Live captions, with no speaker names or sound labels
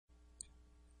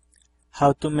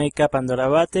how to make a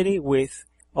Pandora battery with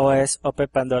OS Open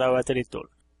Pandora battery tool.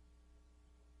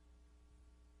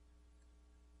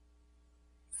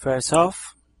 First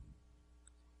off,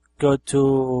 go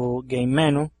to Game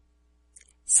menu,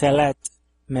 select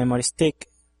Memory Stick,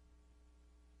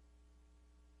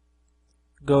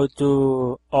 go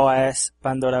to OS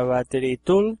Pandora battery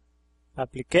tool,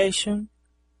 application,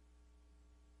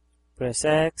 press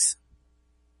X,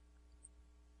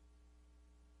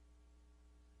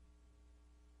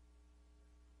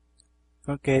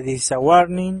 okay, this is a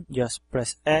warning, just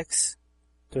press X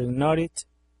to ignore it.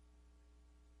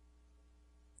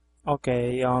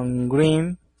 Okay, on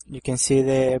green you can see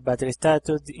the battery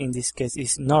status, in this case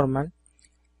is normal.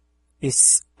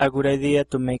 It's a good idea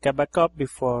to make a backup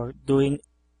before doing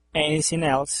anything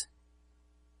else,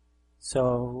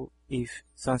 so if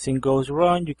something goes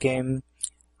wrong you can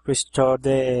restore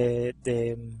the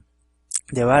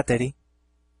battery.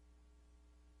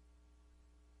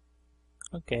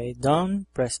 Okay, done.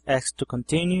 Press X to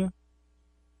continue.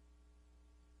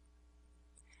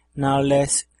 Now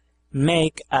let's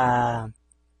make a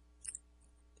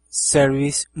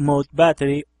service mode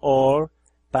battery or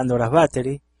Pandora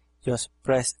battery. Just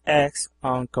press X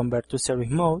on convert to service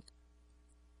mode.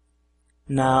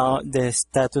 Now the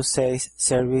status says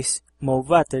service mode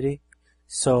battery,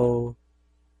 so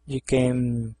you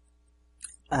can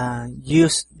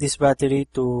use this battery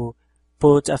to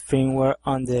put a firmware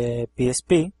on the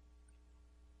PSP.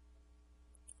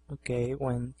 Okay,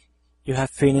 when you have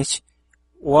finished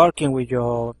working with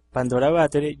your Pandora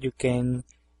battery, you can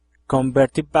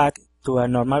convert it back to a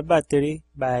normal battery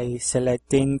by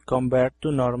selecting convert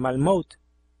to normal mode.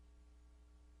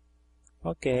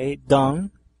 Okay,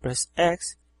 done. Press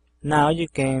X. Now you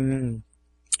can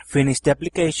finish the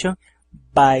application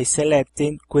by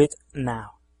selecting quit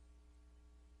now.